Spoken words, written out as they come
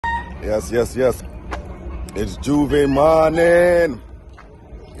Yes. It's Juve morning.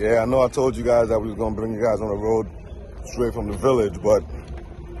 Yeah, I know I told you guys that we was gonna bring you guys on the road straight from the village, but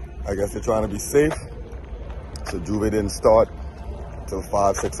I guess they're trying to be safe. So Juve didn't start till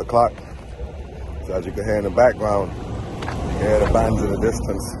 5, 6 o'clock. So as you can hear in the background, you can hear the bands in the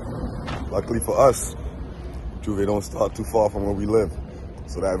distance. Luckily for us, Juve don't start too far from where we live.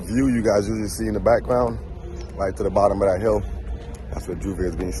 So that view you guys usually see in the background, right to the bottom of that hill, that's where Juve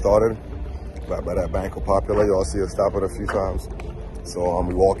is being started. Right by that Banco Popular, y'all see us stop it a few times. So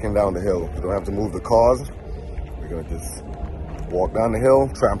we're walking down the hill. We don't have to move the cars. We're gonna just walk down the hill,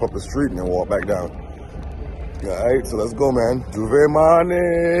 tramp up the street, and then walk back down. All right, so let's go, man. Juve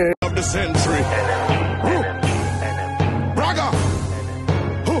morning of the century. Braga.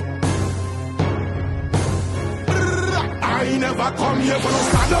 I never come here for no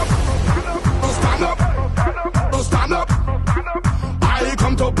stand up. No stand up. No stand up. I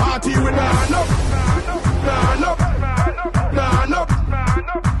come to party with my hand up. Hand up. Hand up.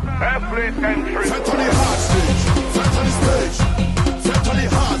 Every century. Set on the hard stage. Set on the stage. Set on the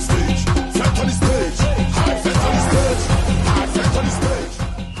hard stage. Set on the stage. High set on the stage. High set on the stage.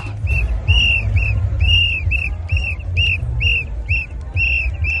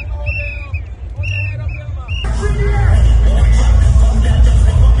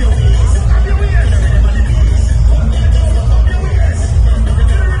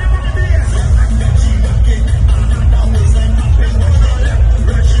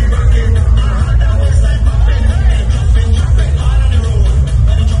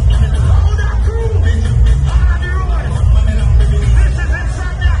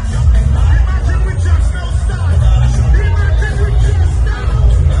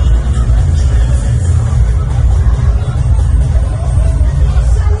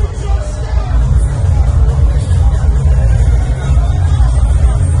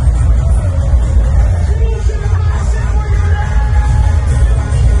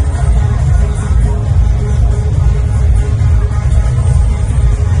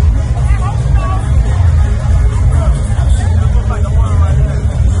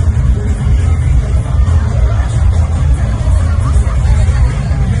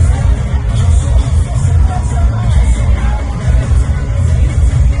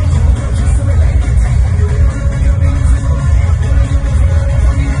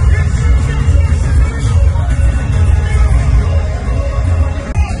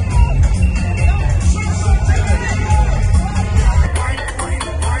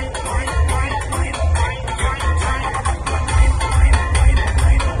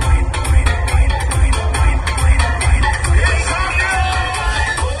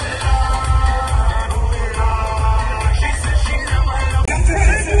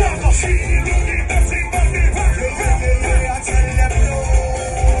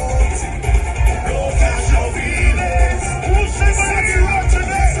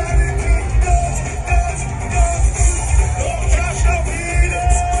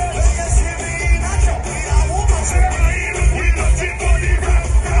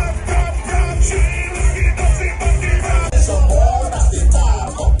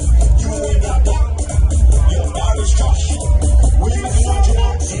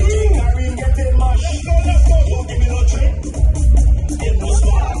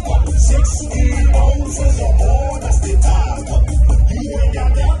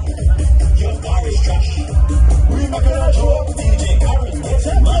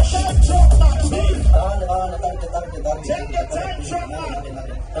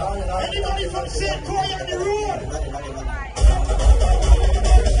 Anybody from St. Croix on the road?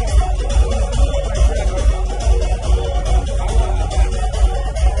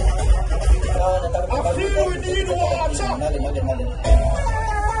 I feel we need water.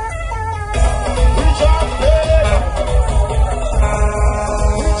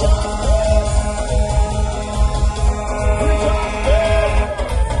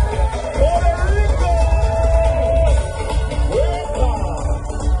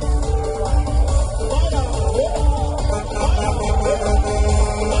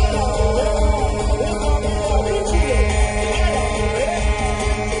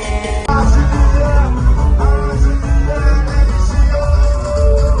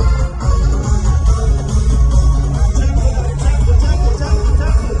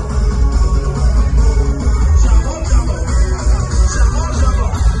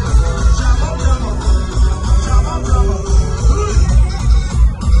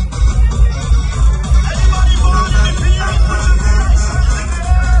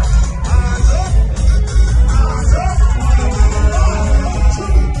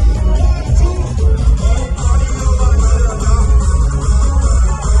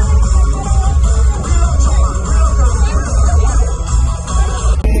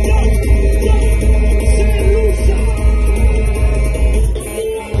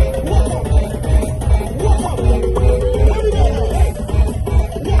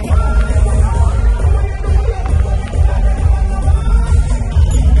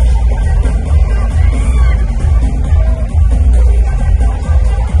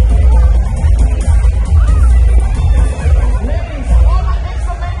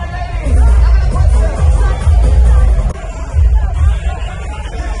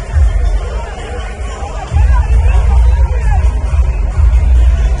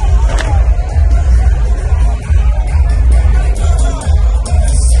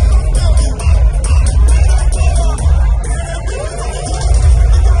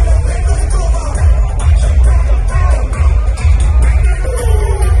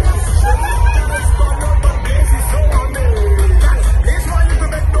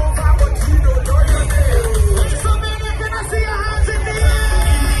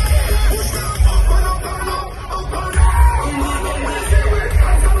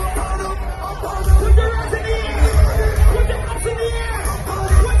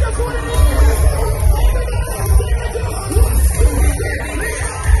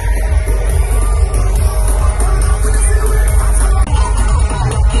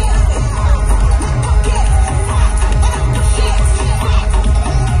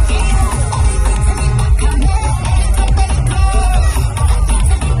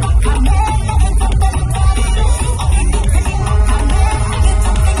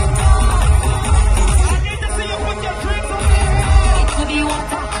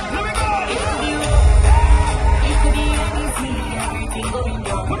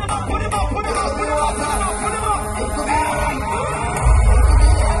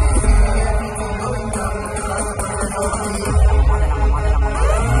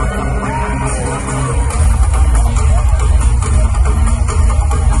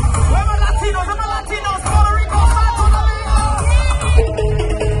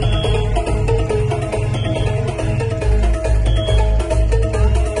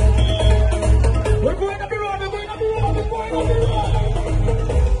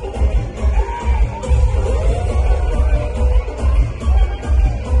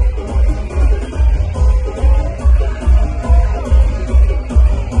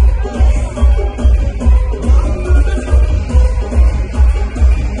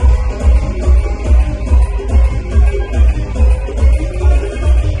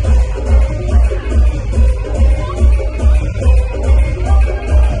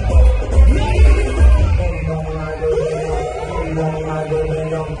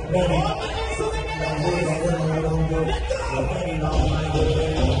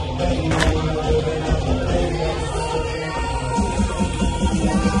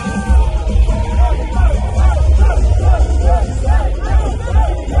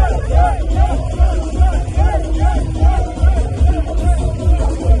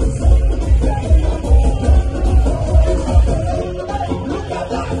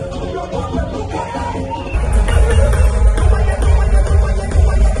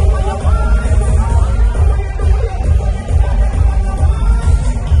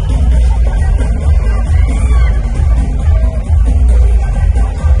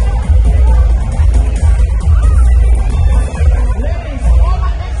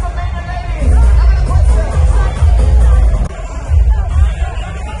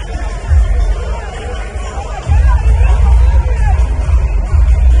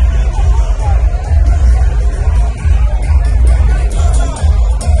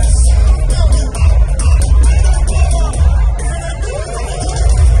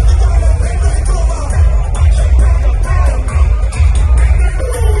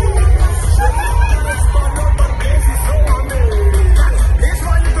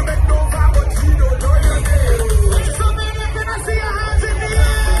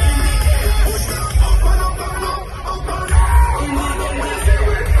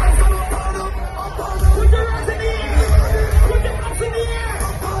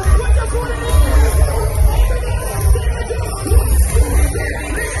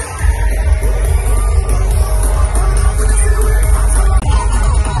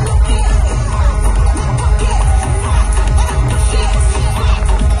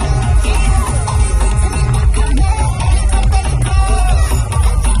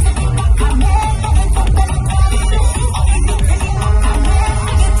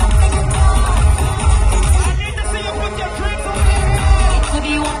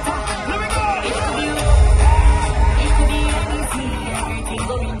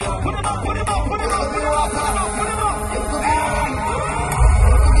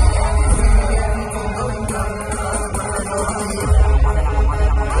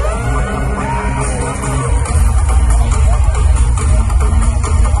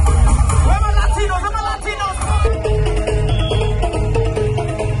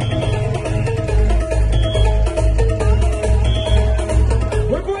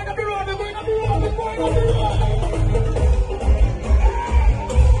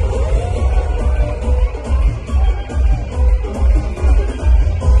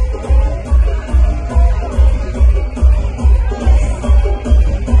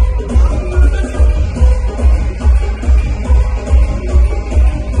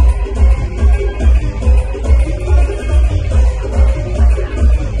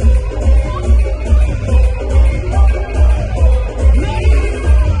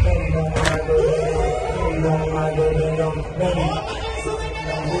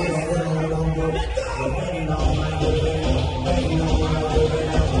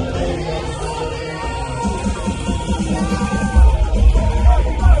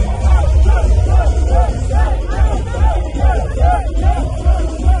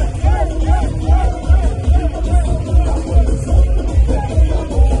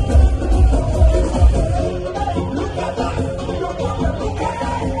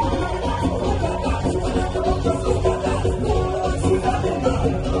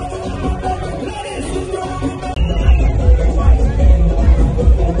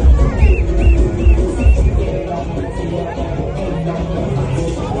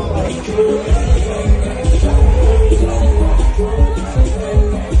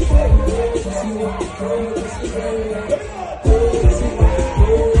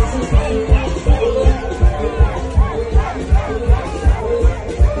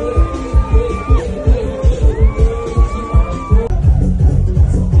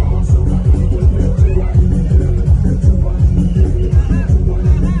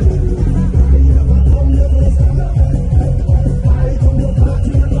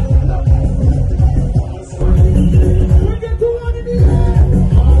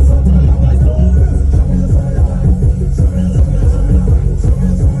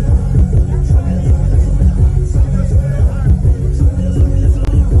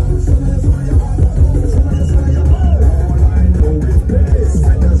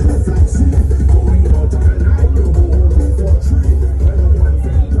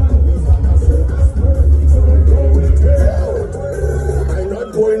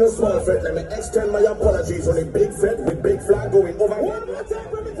 G's on a big fed with big flag going over. One more time,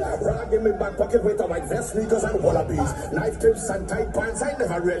 brother, give me back pocket with a white vest, sneakers and wallabies. Knife tips and tight pants, I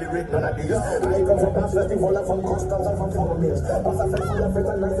never really rate none of these. I come from past festival and from customs and from farm mills. Past a festival of it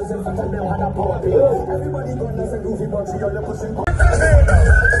and life is in fact and now had a power bill. Everybody got nice and goofy, but you're the pushing. Pull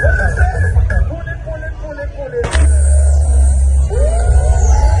it.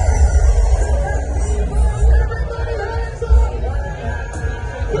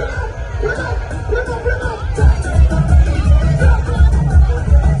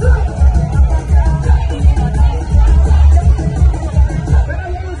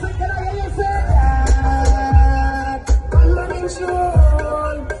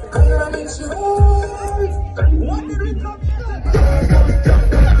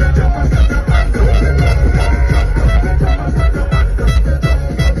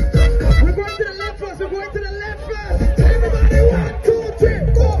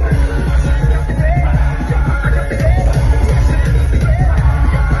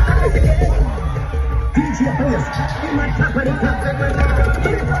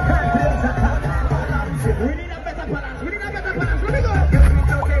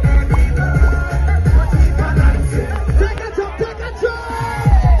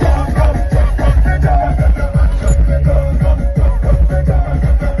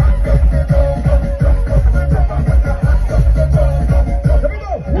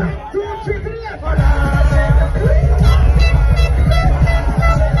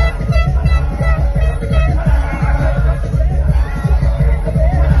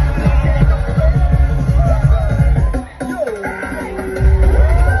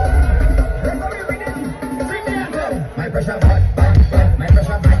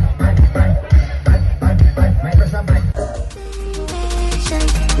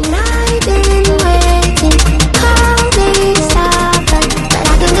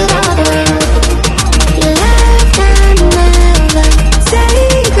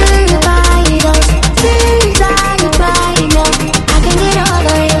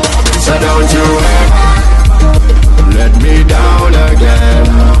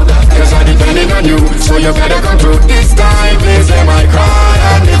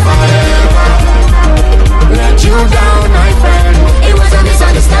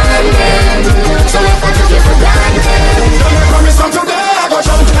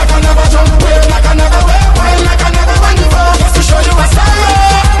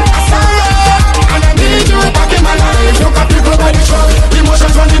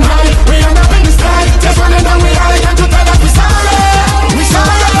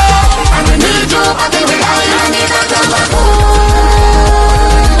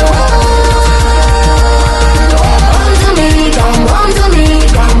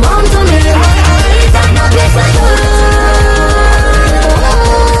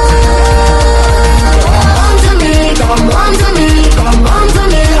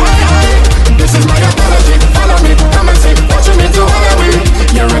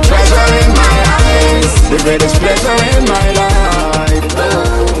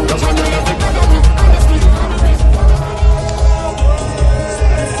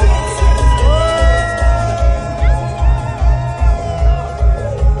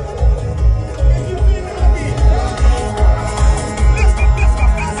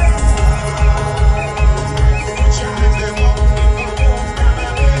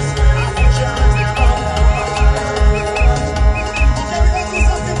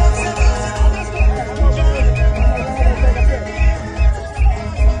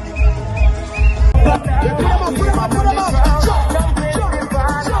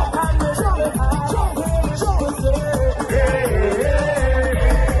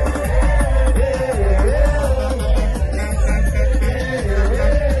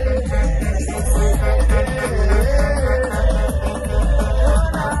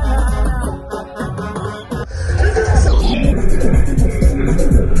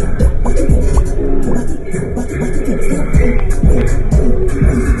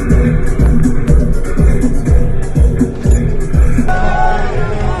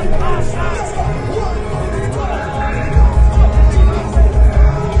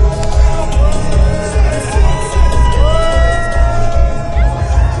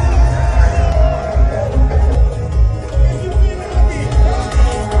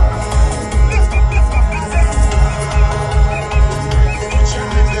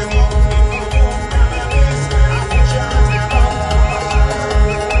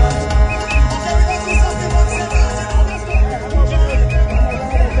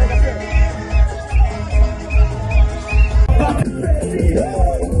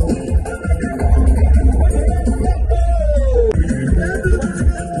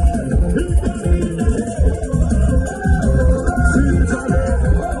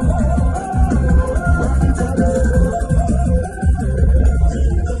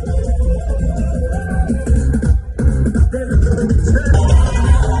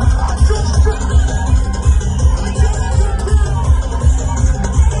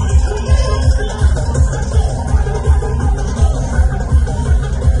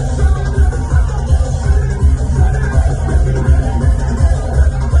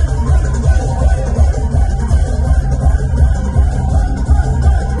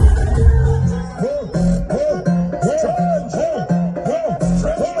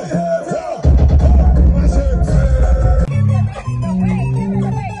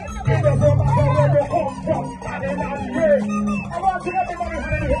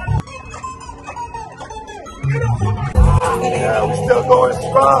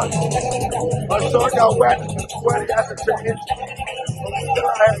 restaurant. My shirt got wet, sweaty as a chicken. Still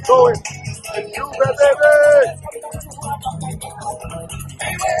out here going. It's JOUVERT, baby!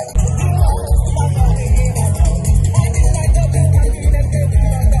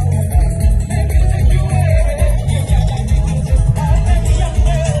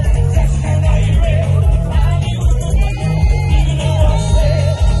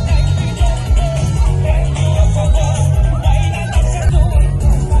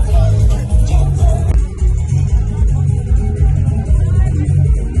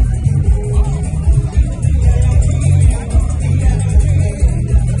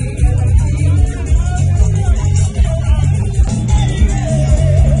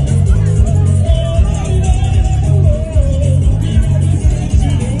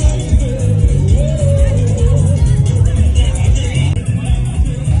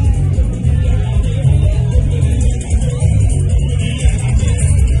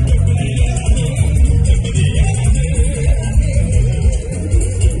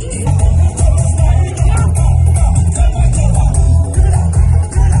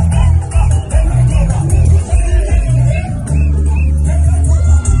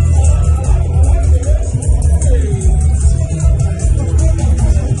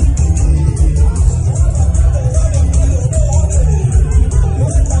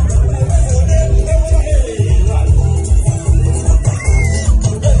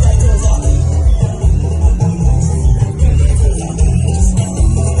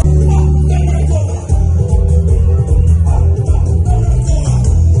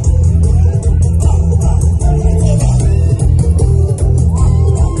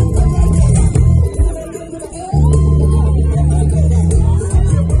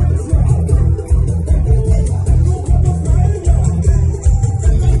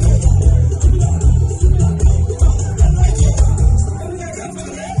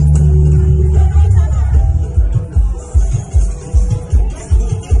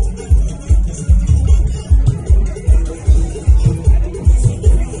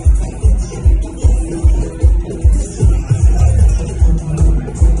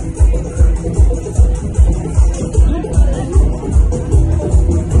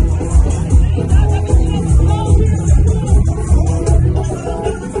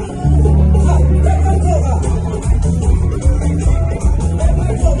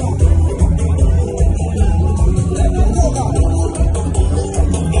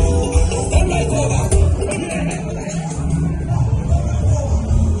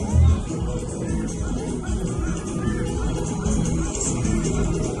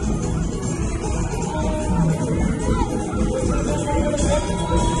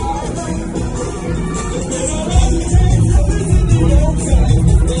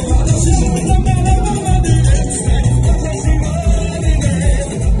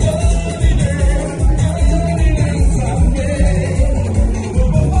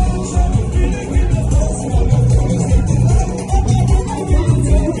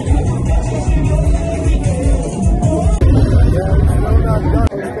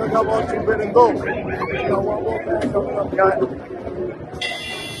 Go. Got one more bag coming up, guys.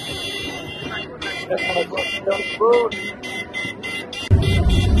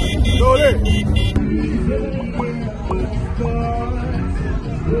 Go there.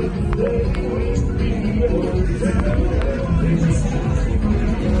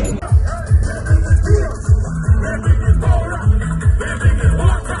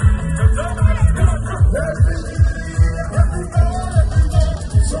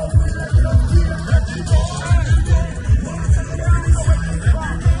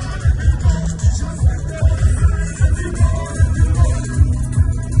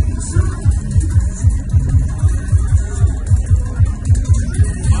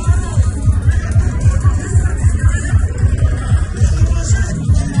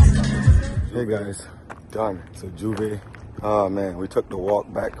 Hey guys, done. So JOUVERT. Oh man, we took the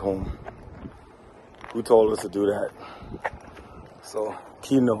walk back home. Who told us to do that? So,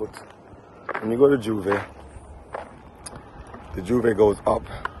 keynote. When you go to JOUVERT, the JOUVERT goes up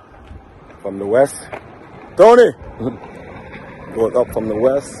from the west. Tony! Goes up from the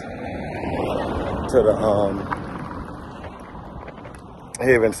west to the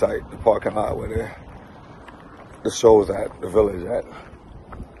Haven site, the parking lot where the show's at, the village at.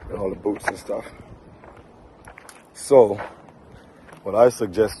 All the boots and stuff. So what I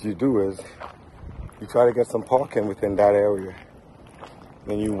suggest you do is you try to get some parking within that area.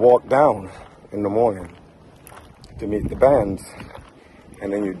 Then you walk down in the morning to meet the bands,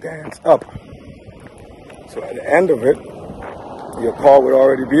 and then you dance up. So at the end of it, your car would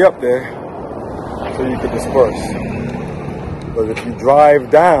already be up there, so you could disperse. Because if you drive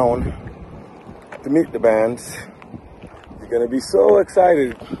down to meet the bands, you're gonna be so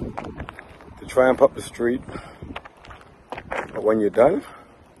excited to tramp up the street. But when you're done,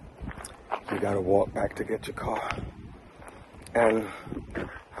 you gotta walk back to get your car. And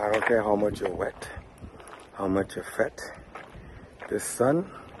I don't care how much you're wet, how much you're fat, this sun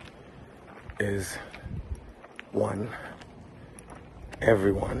is one.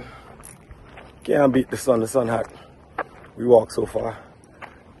 Everyone. Can't beat the sun hot. We walk so far.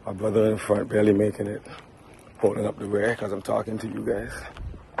 My brother in front barely making it, holding up the rear because I'm talking to you guys.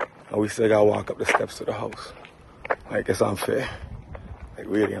 And we still gotta walk up the steps to the house. Like, it's unfair. Like,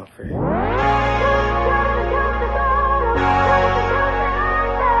 really unfair.